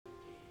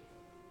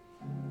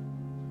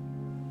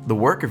The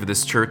work of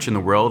this church in the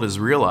world is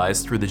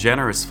realized through the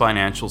generous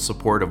financial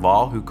support of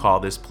all who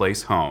call this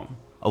place home.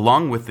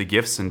 Along with the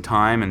gifts and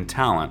time and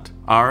talent,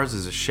 ours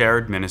is a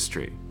shared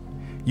ministry.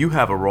 You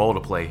have a role to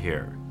play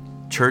here.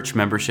 Church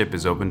membership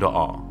is open to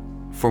all.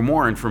 For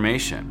more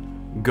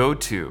information, go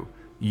to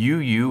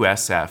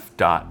uusf.org.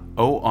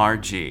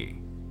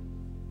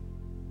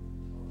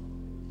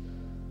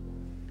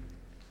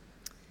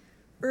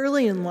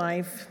 Early in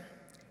life,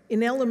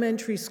 in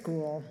elementary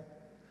school,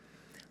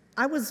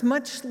 I was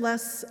much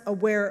less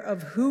aware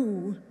of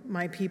who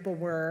my people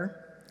were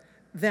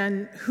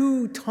than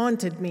who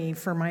taunted me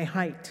for my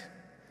height.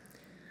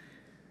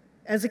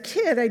 As a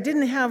kid, I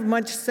didn't have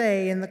much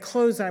say in the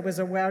clothes I was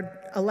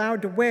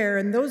allowed to wear,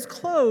 and those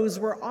clothes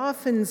were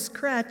often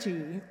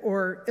scratchy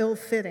or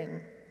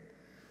ill-fitting.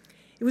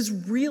 It was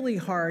really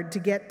hard to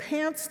get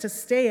pants to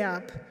stay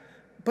up,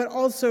 but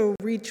also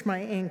reach my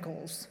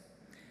ankles.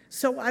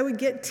 So I would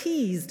get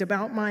teased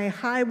about my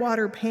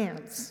high-water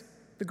pants,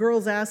 the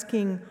girls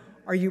asking,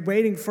 "Are you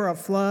waiting for a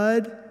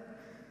flood?"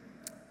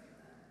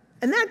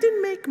 And that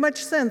didn't make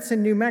much sense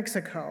in New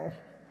Mexico,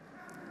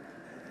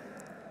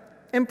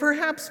 and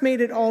perhaps made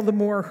it all the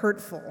more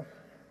hurtful.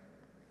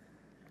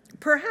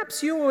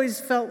 Perhaps you always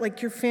felt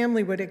like your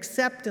family would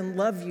accept and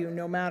love you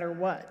no matter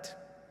what.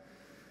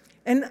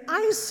 And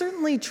I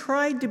certainly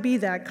tried to be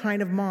that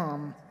kind of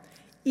mom,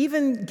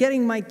 even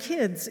getting my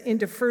kids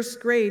into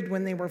first grade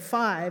when they were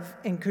 5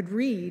 and could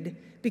read,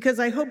 because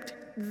I hoped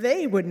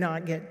they would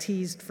not get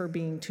teased for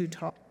being too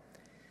tall.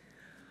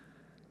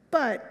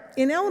 But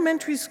in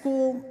elementary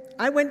school,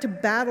 I went to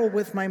battle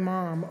with my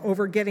mom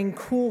over getting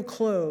cool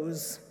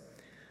clothes,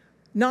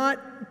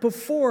 not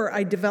before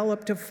I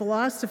developed a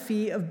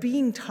philosophy of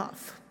being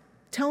tough,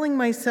 telling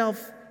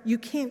myself, "You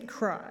can't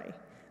cry.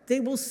 They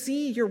will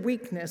see your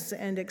weakness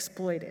and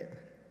exploit it."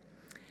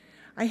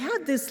 I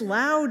had this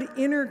loud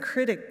inner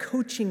critic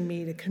coaching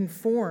me to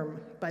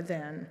conform by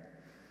then,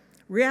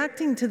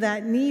 reacting to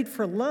that need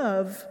for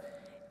love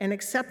and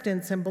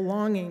acceptance and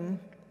belonging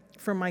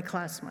from my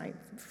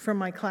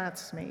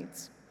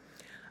classmates.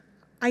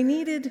 I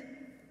needed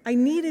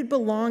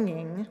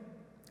belonging,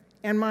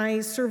 and my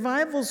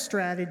survival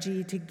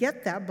strategy to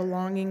get that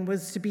belonging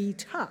was to be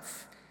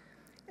tough.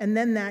 And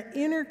then that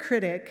inner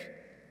critic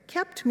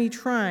kept me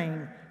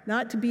trying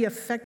not to be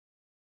affected,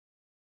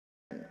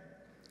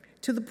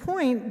 to the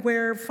point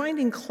where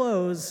finding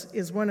clothes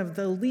is one of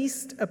the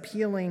least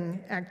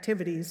appealing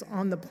activities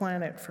on the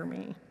planet for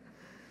me.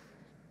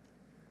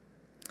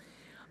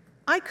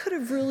 I could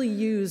have really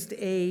used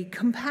a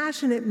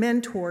compassionate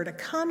mentor to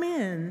come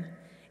in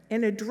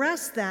and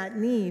address that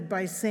need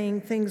by saying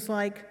things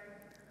like,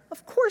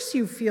 "Of course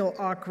you feel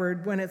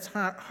awkward when it's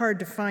hard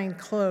to find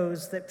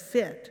clothes that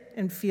fit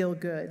and feel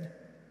good.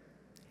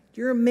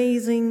 You're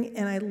amazing,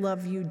 and I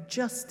love you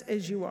just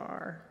as you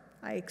are.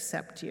 I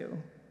accept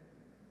you."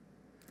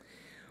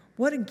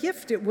 What a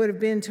gift it would have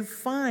been to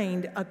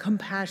find a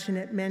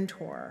compassionate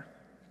mentor.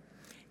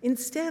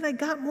 Instead, I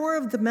got more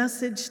of the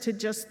message to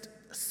just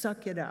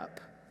suck it up.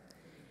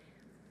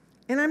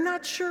 And I'm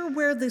not sure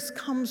where this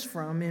comes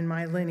from in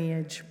my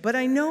lineage, but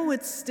I know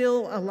it's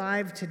still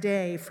alive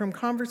today from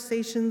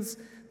conversations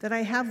that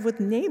I have with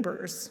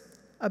neighbors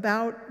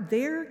about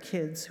their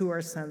kids who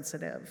are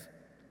sensitive.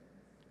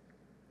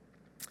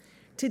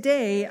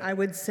 Today, I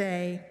would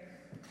say,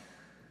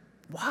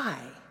 why?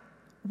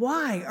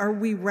 Why are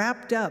we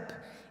wrapped up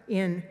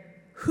in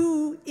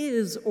who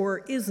is or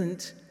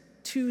isn't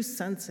too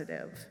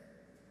sensitive?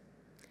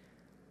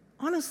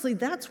 Honestly,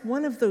 that's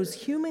one of those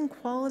human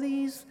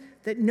qualities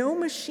that no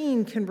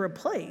machine can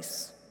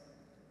replace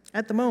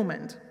at the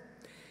moment.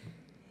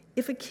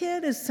 If a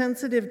kid is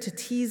sensitive to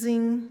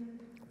teasing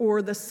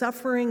or the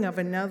suffering of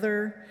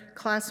another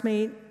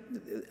classmate,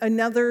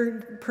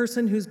 another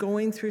person who's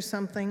going through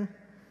something,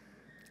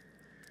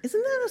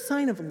 isn't that a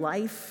sign of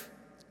life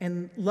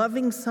and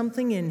loving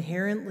something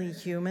inherently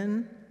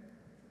human?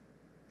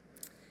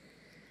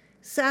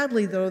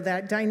 Sadly, though,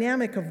 that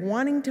dynamic of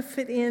wanting to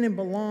fit in and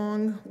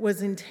belong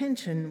was in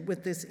tension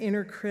with this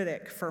inner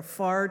critic for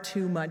far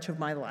too much of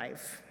my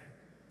life.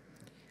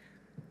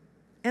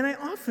 And I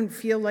often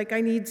feel like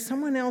I need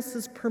someone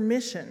else's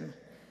permission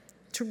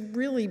to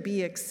really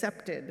be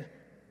accepted.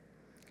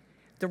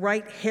 The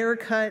right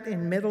haircut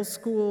in middle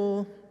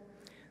school,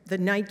 the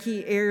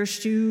Nike Air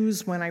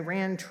shoes when I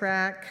ran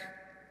track,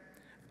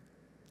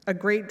 a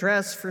great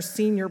dress for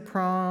senior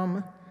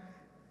prom.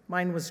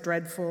 Mine was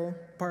dreadful,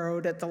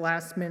 borrowed at the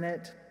last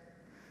minute.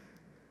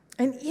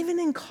 And even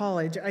in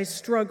college, I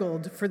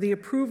struggled for the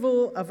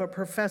approval of a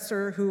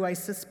professor who I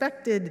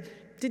suspected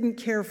didn't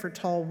care for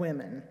tall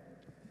women.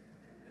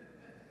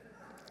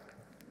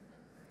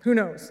 Who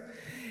knows?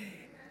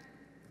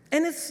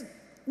 And it's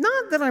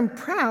not that I'm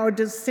proud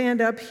to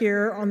stand up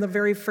here on the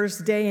very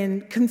first day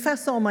and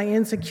confess all my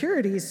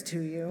insecurities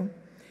to you.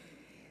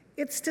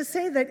 It's to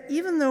say that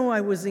even though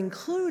I was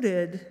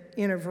included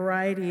in a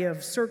variety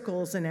of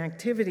circles and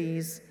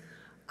activities,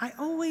 I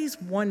always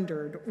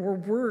wondered or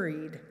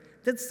worried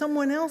that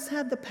someone else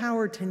had the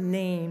power to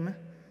name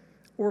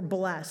or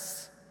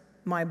bless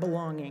my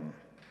belonging.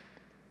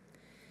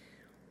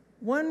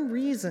 One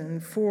reason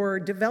for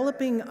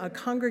developing a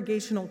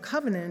congregational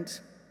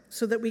covenant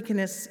so that we can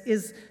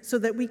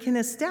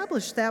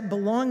establish that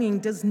belonging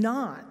does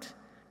not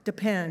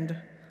depend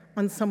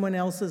on someone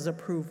else's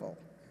approval.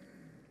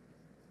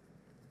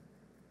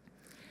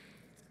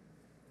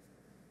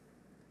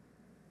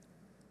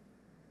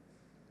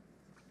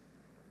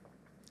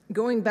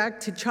 Going back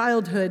to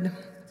childhood,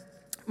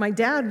 my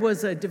dad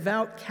was a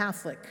devout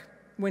Catholic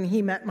when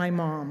he met my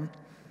mom,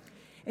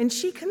 and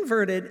she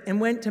converted and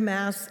went to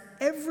Mass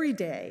every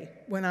day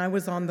when I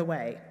was on the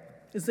way.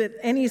 Is it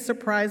any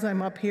surprise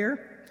I'm up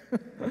here?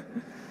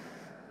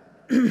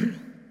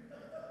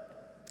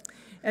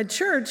 At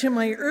church, in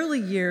my early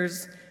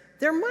years,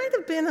 there might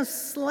have been a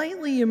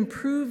slightly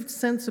improved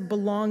sense of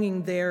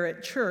belonging there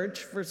at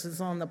church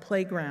versus on the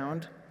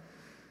playground.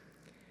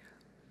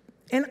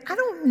 And I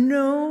don't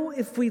know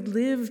if we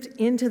lived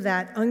into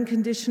that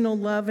unconditional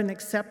love and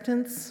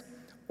acceptance,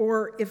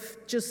 or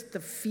if just the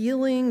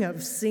feeling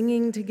of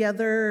singing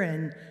together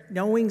and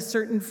knowing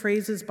certain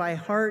phrases by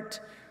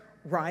heart,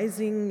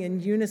 rising in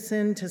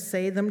unison to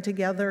say them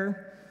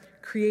together,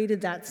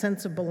 created that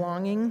sense of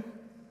belonging.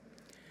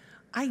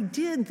 I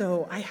did,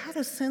 though. I had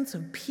a sense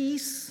of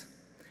peace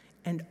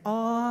and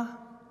awe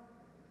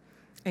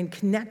and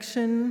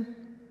connection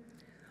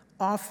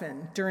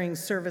often during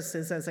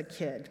services as a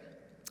kid,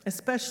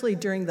 especially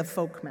during the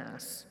folk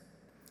mass.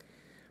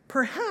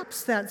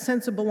 Perhaps that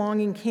sense of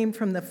belonging came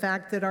from the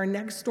fact that our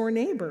next-door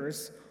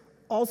neighbors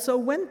also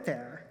went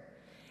there,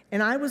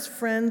 and I was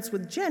friends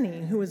with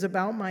Jenny, who was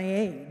about my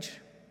age.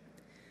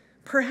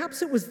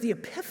 Perhaps it was the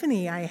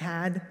epiphany I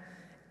had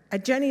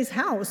at Jenny's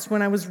house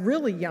when I was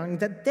really young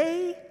that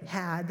they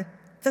had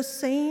the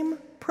same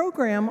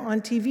program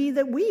on TV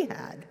that we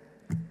had.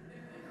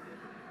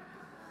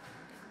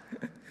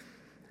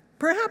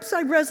 Perhaps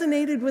I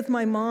resonated with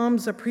my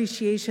mom's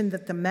appreciation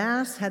that the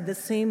Mass had the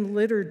same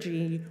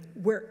liturgy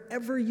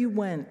wherever you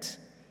went,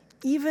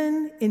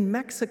 even in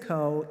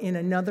Mexico in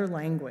another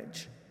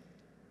language.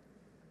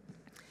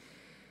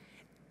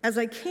 As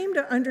I came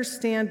to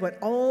understand what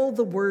all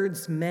the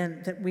words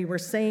meant that we were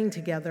saying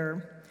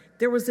together,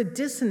 there was a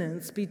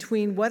dissonance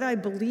between what I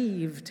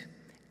believed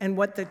and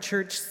what the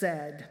church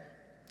said.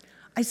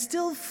 I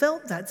still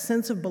felt that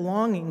sense of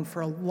belonging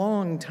for a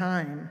long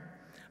time,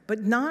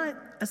 but not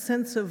a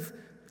sense of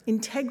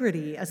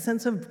integrity, a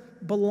sense of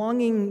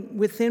belonging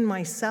within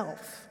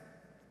myself.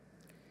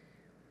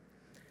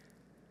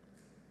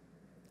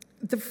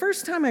 The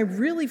first time I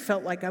really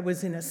felt like I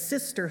was in a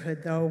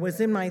sisterhood, though,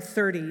 was in my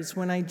 30s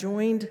when I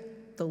joined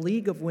the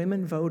League of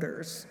Women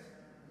Voters.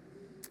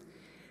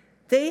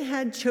 They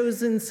had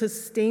chosen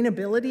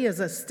sustainability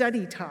as a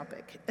study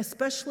topic,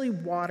 especially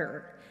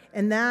water,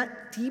 and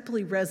that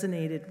deeply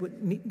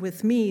resonated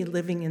with me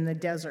living in the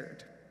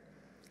desert.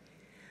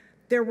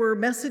 There were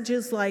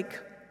messages like,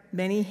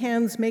 many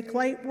hands make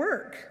light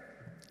work,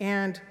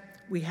 and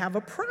we have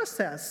a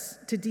process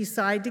to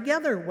decide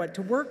together what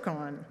to work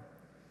on.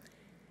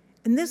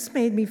 And this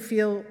made me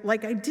feel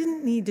like I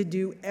didn't need to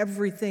do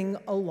everything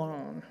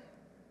alone,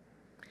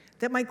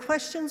 that my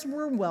questions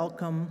were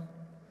welcome,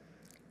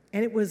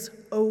 and it was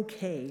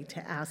okay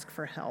to ask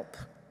for help.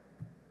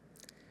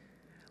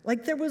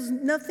 Like there was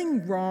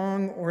nothing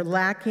wrong or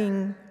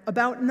lacking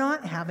about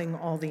not having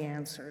all the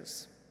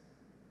answers.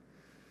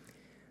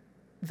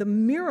 The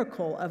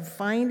miracle of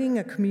finding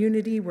a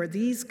community where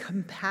these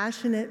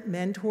compassionate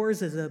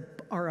mentors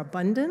are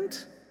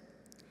abundant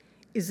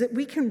is that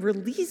we can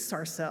release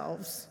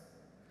ourselves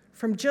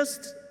from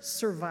just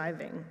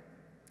surviving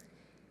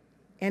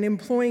and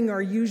employing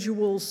our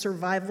usual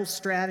survival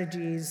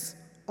strategies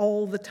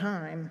all the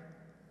time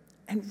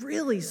and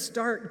really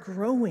start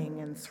growing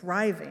and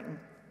thriving.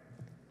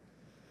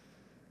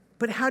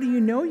 But how do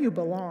you know you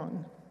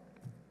belong?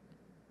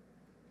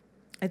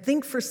 I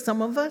think for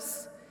some of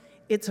us,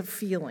 it's a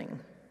feeling.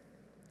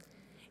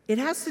 It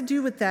has to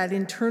do with that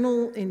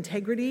internal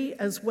integrity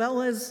as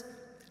well as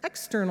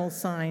external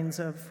signs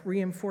of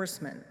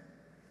reinforcement.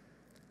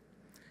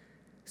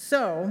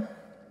 So,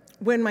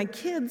 when my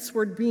kids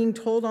were being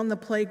told on the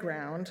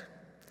playground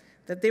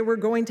that they were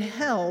going to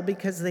hell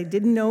because they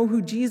didn't know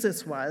who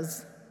Jesus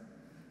was,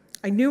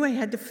 I knew I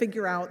had to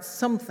figure out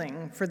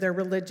something for their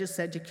religious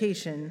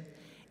education,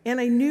 and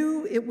I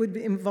knew it would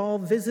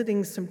involve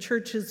visiting some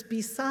churches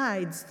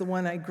besides the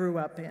one I grew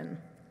up in.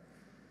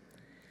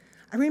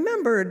 I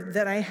remembered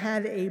that I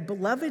had a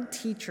beloved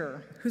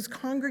teacher whose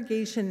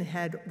congregation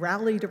had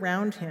rallied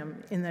around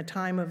him in the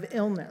time of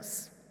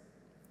illness,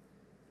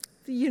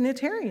 the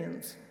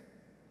Unitarians.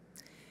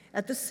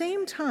 At the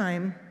same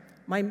time,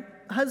 my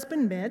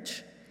husband,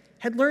 Mitch,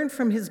 had learned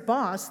from his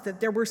boss that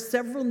there were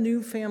several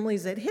new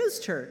families at his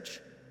church,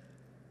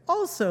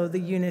 also the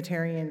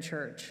Unitarian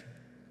Church.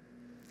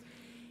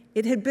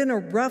 It had been a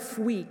rough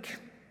week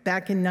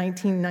back in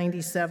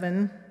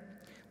 1997,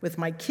 with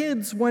my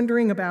kids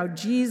wondering about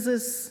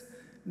Jesus,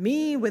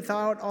 me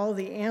without all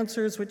the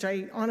answers, which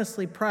I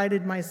honestly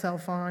prided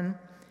myself on,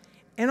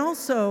 and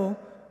also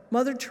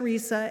Mother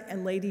Teresa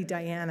and Lady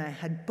Diana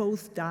had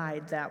both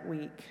died that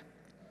week.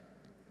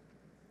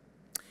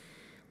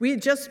 We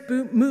had just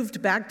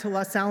moved back to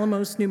Los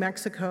Alamos, New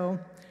Mexico,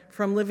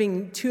 from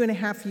living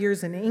 2.5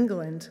 years in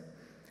England,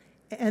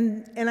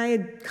 and I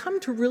had come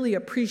to really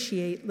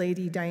appreciate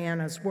Lady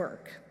Diana's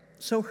work.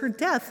 So her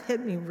death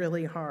hit me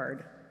really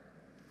hard.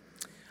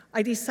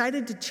 I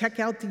decided to check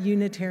out the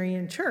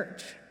Unitarian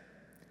Church.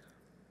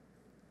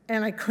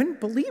 And I couldn't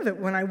believe it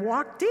when I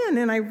walked in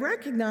and I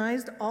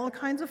recognized all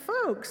kinds of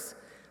folks.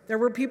 There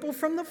were people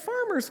from the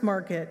farmers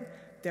market.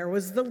 There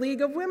was the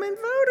League of Women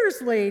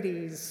Voters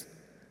ladies.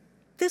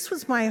 This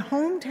was my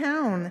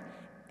hometown,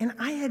 and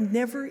I had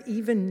never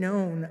even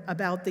known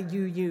about the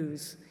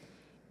UUs,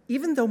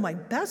 even though my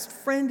best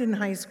friend in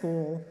high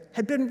school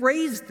had been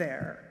raised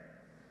there.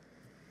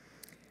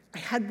 I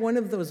had one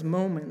of those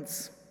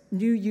moments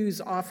new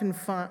youths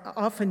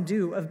often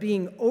do of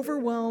being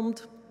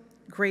overwhelmed,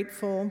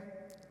 grateful,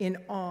 in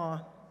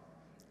awe,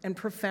 and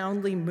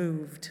profoundly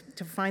moved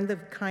to find the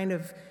kind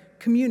of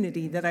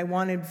community that I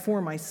wanted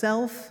for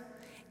myself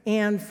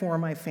and for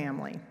my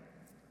family.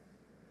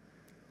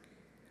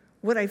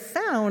 What I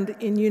found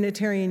in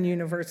Unitarian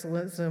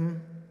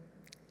Universalism,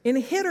 in a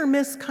hit or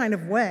miss kind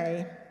of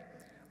way,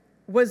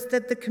 was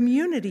that the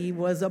community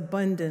was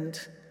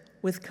abundant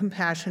with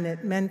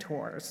compassionate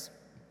mentors.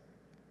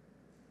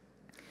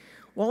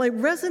 While I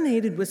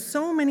resonated with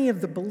so many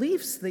of the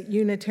beliefs that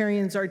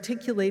Unitarians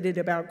articulated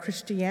about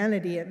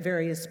Christianity at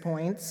various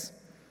points,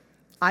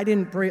 I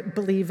didn't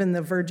believe in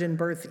the virgin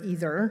birth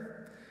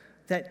either,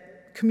 that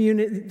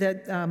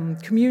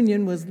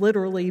communion was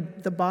literally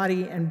the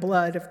body and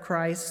blood of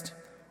Christ,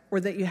 or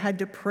that you had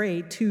to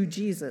pray to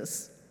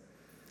Jesus.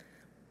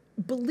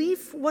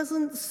 Belief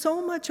wasn't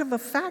so much of a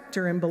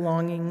factor in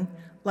belonging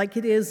like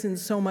it is in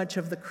so much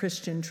of the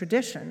Christian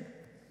tradition.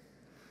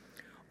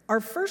 Our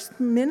first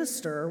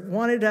minister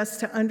wanted us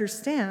to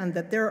understand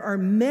that there are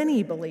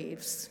many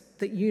beliefs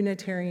that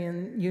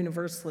Unitarian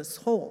Universalists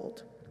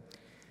hold.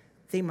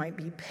 They might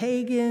be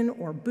pagan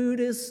or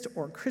Buddhist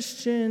or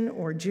Christian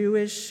or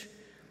Jewish,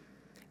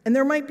 and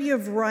there might be a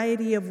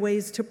variety of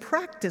ways to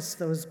practice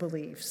those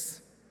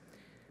beliefs.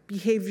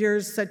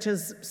 Behaviors such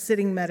as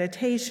sitting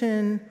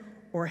meditation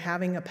or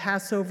having a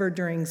Passover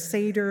during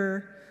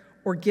Seder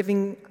or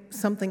giving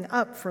something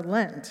up for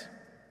Lent.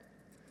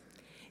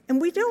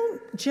 And we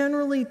don't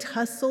generally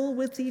tussle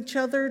with each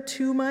other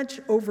too much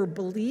over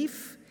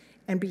belief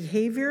and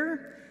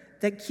behavior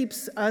that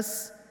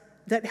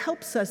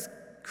helps us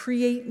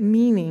create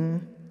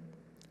meaning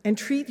and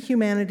treat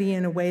humanity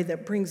in a way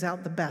that brings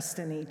out the best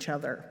in each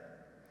other.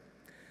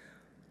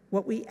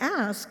 What we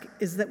ask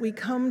is that we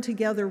come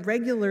together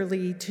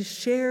regularly to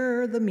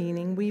share the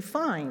meaning we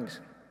find,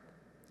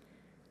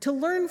 to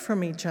learn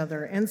from each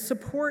other and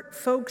support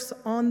folks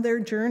on their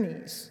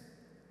journeys,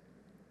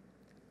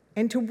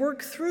 and to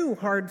work through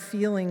hard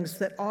feelings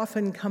that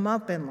often come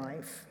up in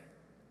life.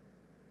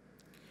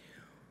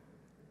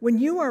 When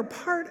you are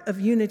part of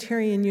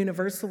Unitarian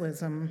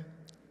Universalism,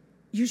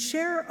 you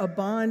share a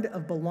bond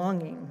of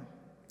belonging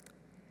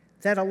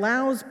that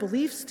allows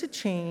beliefs to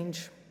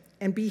change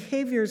and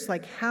behaviors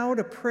like how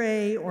to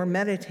pray or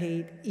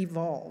meditate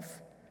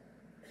evolve.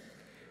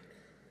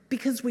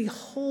 Because we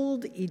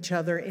hold each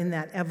other in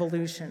that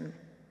evolution,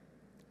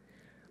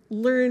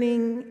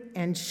 learning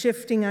and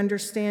shifting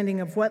understanding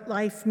of what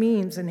life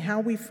means and how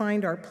we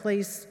find our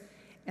place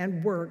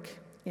and work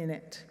in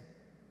it.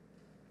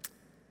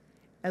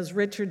 As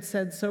Richard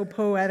said so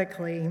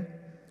poetically,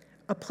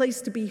 a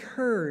place to be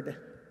heard,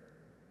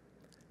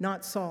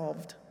 not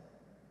solved.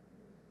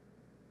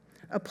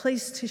 A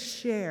place to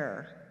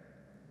share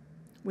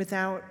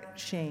without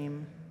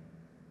shame.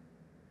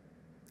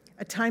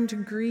 A time to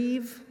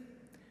grieve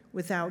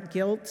without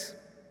guilt.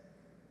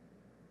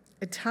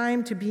 A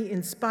time to be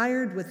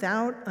inspired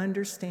without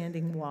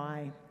understanding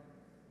why.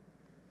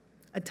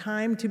 A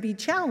time to be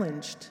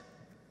challenged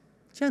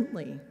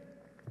gently.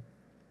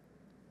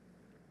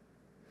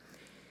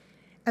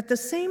 At the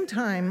same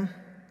time,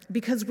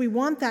 because we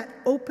want that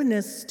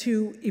openness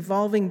to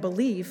evolving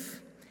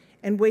belief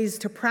and ways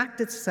to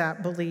practice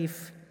that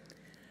belief,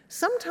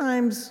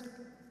 sometimes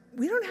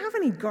we don't have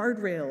any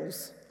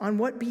guardrails on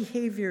what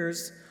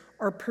behaviors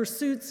are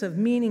pursuits of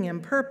meaning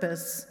and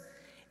purpose,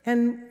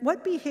 and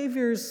what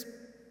behaviors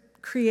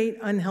create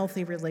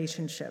unhealthy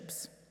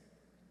relationships.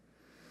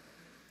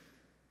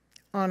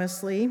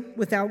 Honestly,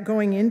 without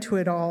going into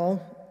it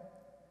all,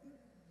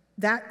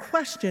 that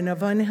question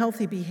of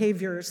unhealthy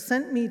behavior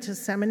sent me to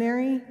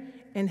seminary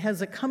and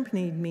has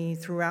accompanied me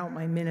throughout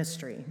my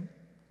ministry.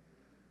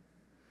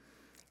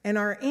 And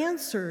our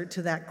answer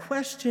to that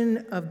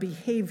question of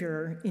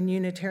behavior in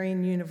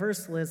Unitarian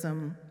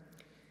Universalism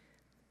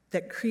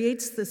that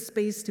creates the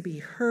space to be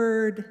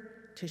heard,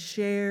 to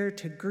share,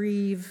 to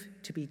grieve,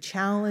 to be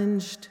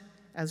challenged,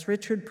 as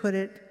Richard put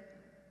it,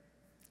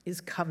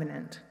 is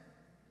covenant.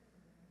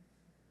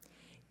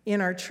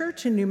 In our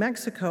church in New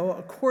Mexico,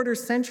 a quarter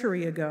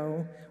century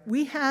ago,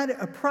 we had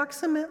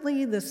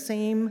approximately the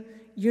same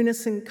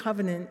unison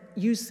covenant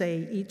you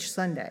say each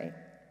Sunday.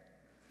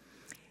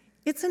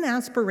 It's an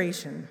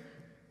aspiration.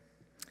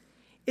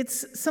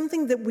 It's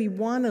something that we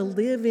want to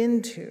live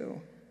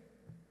into.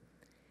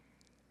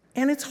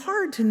 And it's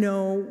hard to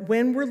know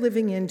when we're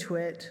living into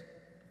it,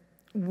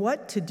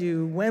 what to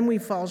do when we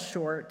fall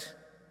short,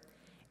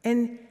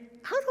 and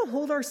how to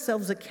hold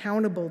ourselves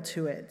accountable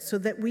to it so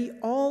that we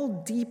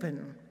all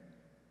deepen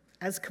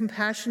as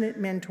compassionate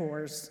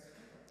mentors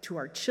to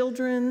our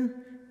children,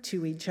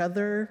 to each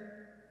other,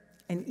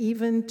 and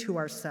even to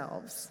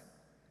ourselves.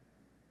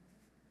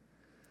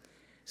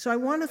 So I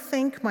want to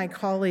thank my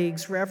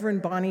colleagues,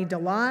 Reverend Bonnie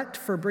Delott,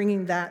 for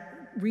bringing that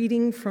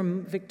reading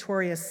from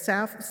Victoria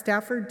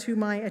Stafford to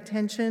my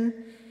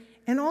attention,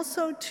 and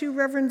also to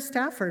Reverend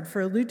Stafford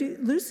for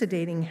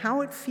elucidating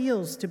how it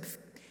feels to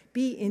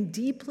be in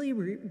deeply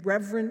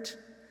reverent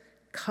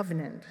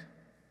covenant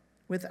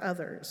with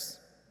others.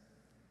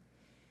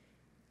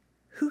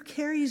 Who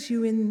carries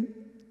you in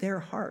their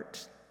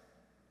heart,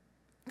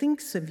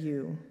 thinks of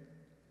you,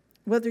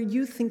 whether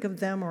you think of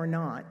them or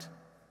not?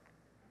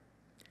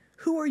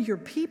 Who are your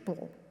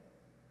people,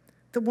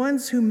 the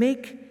ones who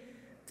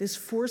make this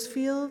force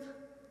field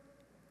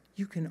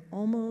you can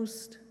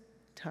almost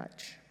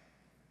touch?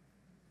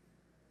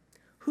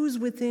 Who's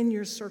within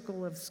your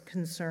circle of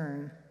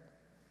concern?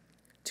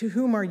 To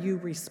whom are you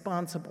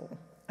responsible,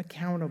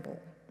 accountable?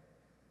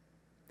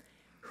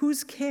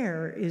 Whose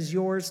care is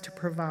yours to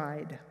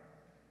provide?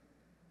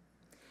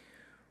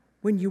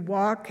 When you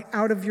walk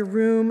out of your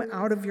room,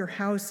 out of your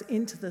house,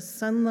 into the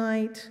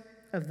sunlight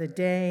of the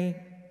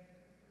day,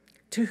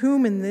 to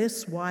whom in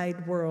this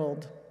wide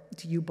world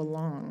do you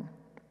belong?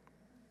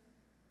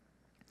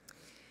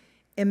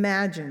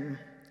 Imagine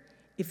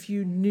if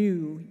you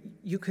knew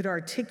you could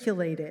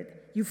articulate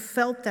it, you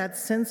felt that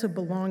sense of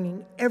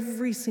belonging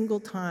every single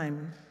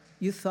time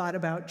you thought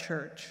about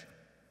church.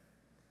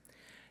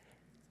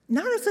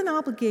 Not as an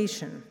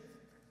obligation,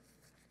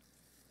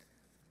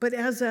 but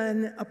as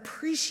an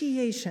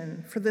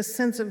appreciation for the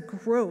sense of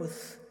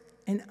growth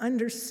and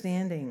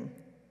understanding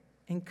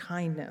and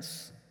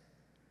kindness.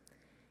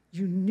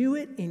 You knew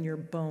it in your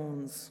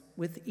bones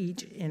with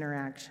each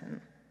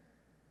interaction.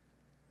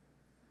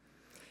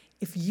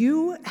 If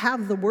you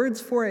have the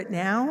words for it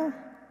now,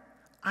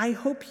 I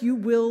hope you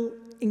will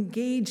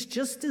engage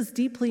just as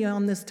deeply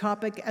on this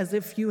topic as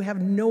if you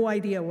have no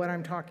idea what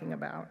I'm talking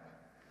about.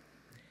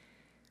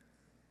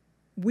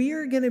 We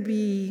are going to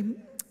be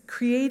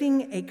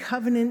creating a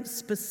covenant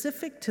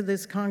specific to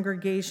this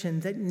congregation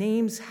that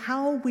names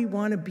how we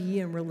want to be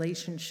in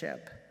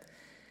relationship.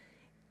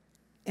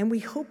 And we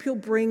hope you'll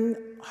bring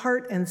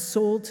heart and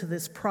soul to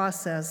this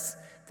process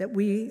that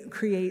we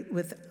create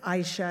with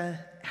Aisha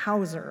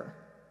Hauser.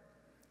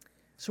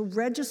 So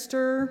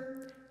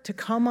register to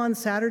come on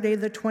Saturday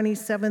the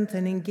 27th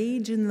and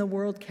engage in the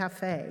World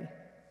Cafe.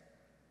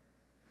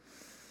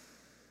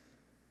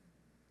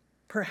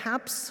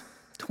 Perhaps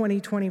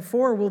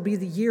 2024 will be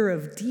the year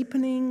of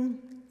deepening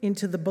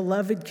into the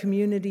beloved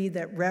community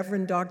that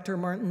Reverend Dr.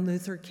 Martin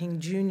Luther King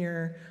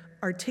Jr.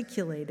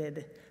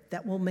 articulated,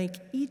 that will make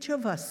each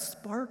of us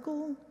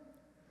sparkle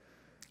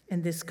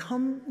and this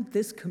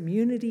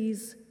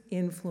community's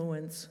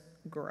influence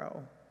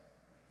grow.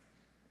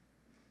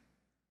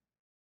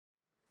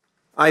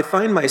 I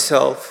find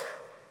myself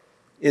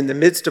in the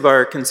midst of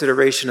our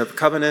consideration of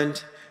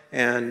covenant,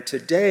 and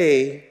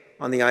today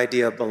on the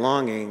idea of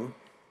belonging.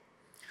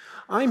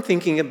 I'm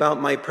thinking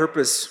about my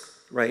purpose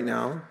right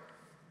now,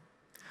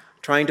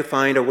 trying to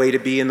find a way to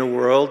be in the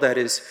world that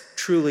is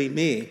truly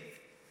me.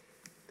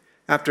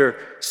 After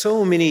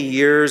so many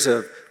years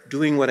of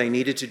doing what I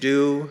needed to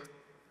do,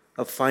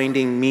 of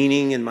finding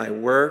meaning in my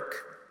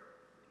work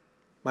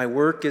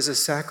is a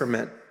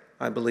sacrament,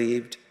 I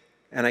believed,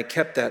 and I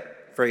kept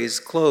that phrase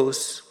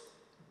close.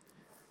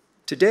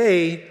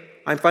 Today,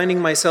 I'm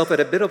finding myself at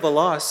a bit of a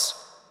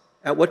loss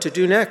at what to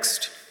do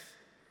next.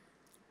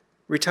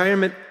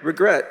 Retirement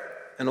regret,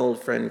 an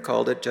old friend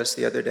called it just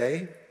the other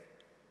day.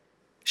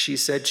 She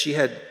said she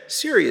had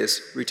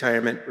serious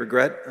retirement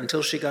regret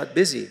until she got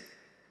busy.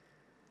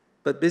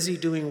 But busy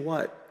doing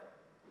what?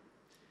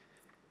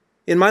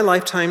 In my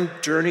lifetime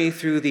journey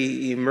through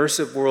the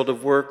immersive world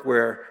of work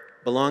where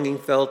belonging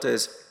felt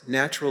as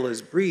natural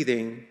as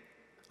breathing,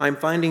 I'm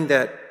finding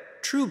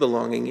that true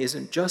belonging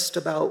isn't just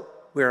about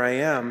where I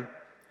am,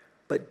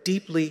 but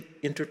deeply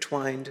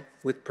intertwined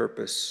with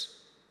purpose.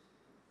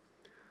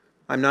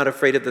 I'm not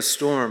afraid of the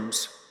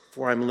storms,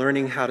 for I'm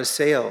learning how to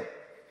sail.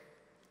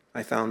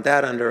 I found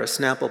that under a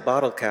Snapple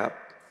bottle cap.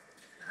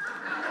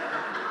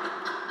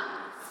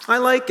 I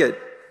like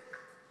it.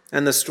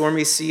 And the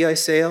stormy sea I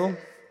sail?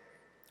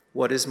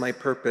 What is my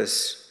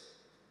purpose?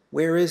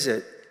 Where is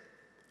it?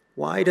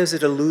 Why does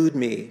it elude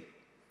me?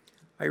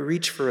 I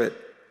reach for it,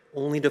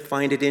 only to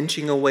find it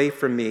inching away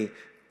from me,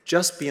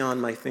 just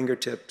beyond my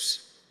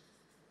fingertips.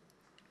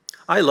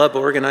 I love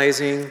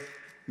organizing,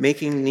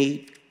 making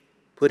neat,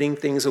 putting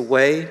things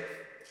away.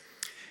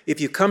 If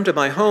you come to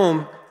my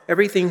home,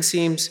 everything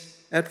seems,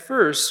 at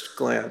first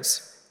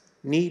glance,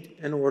 neat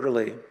and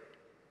orderly.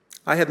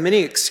 I have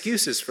many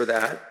excuses for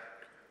that.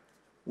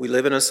 We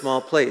live in a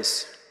small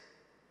place.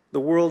 The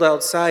world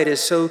outside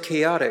is so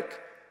chaotic.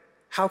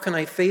 How can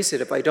I face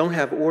it if I don't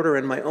have order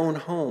in my own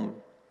home?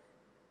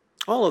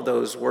 All of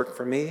those work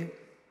for me.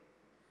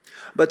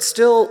 But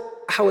still,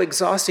 how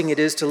exhausting it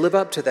is to live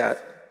up to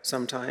that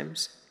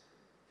sometimes.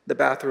 The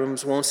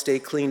bathrooms won't stay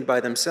cleaned by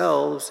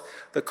themselves.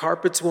 The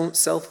carpets won't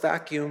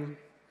self-vacuum.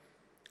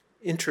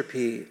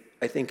 Entropy,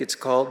 I think it's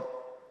called,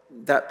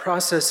 that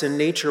process in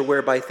nature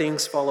whereby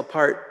things fall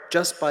apart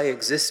just by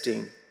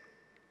existing.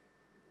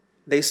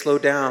 They slow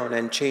down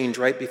and change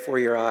right before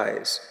your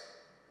eyes.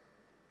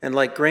 And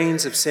like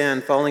grains of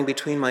sand falling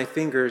between my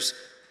fingers,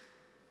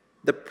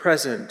 the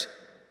present,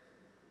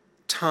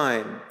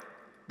 time,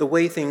 the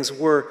way things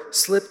were,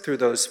 slip through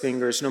those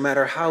fingers no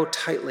matter how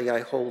tightly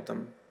I hold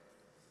them.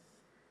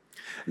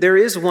 There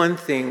is one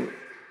thing,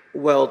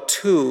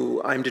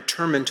 two, I'm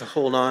determined to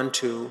hold on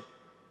to.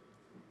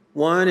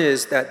 One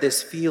is that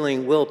this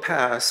feeling will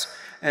pass,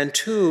 and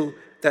two,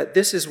 that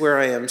this is where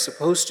I am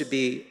supposed to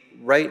be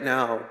right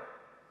now.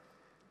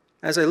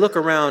 As I look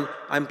around,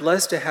 I'm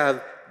blessed to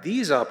have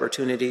these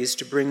opportunities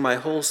to bring my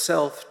whole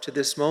self to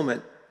this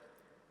moment,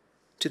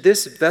 to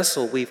this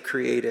vessel we've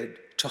created,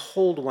 to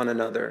hold one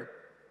another,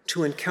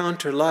 to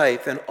encounter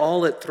life and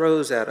all it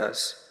throws at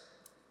us,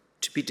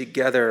 to be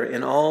together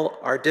in all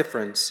our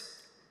difference.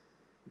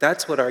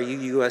 That's what our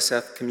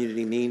UUSF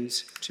community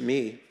means to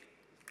me.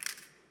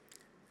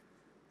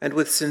 And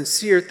with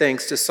sincere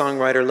thanks to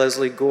songwriter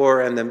Leslie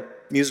Gore and the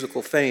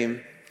musical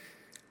fame,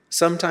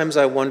 sometimes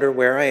I wonder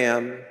where I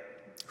am,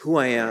 who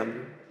I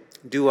am,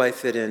 do I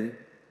fit in?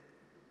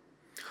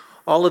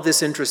 All of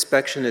this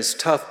introspection is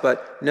tough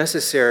but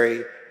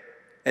necessary,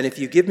 and if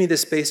you give me the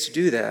space to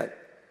do that,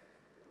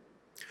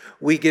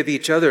 we give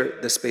each other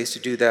the space to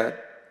do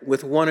that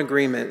with one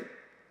agreement,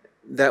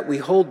 that we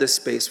hold this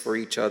space for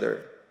each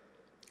other.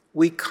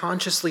 We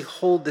consciously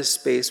hold this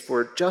space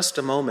for just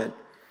a moment.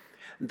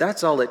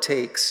 That's all it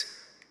takes,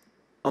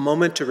 a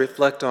moment to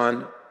reflect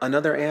on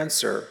another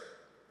answer,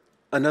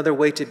 another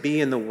way to be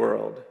in the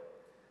world.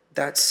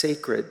 That's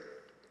sacred.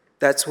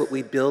 That's what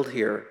we build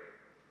here,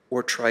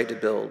 or try to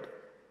build.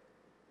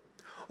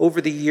 Over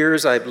the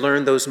years, I've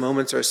learned those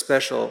moments are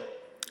special,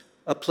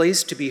 a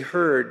place to be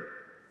heard,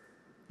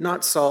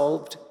 not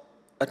solved,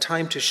 a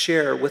time to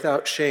share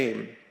without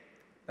shame,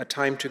 a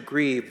time to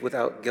grieve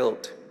without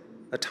guilt,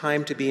 a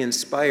time to be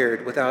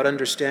inspired without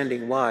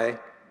understanding why,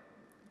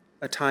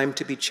 a time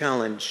to be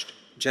challenged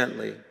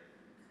gently.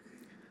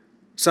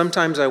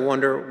 Sometimes I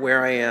wonder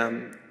where I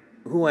am,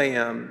 who I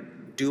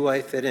am, do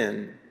I fit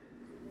in?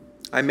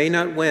 I may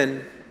not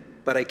win,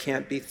 but I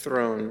can't be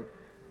thrown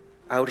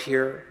out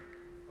here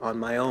on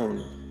my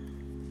own.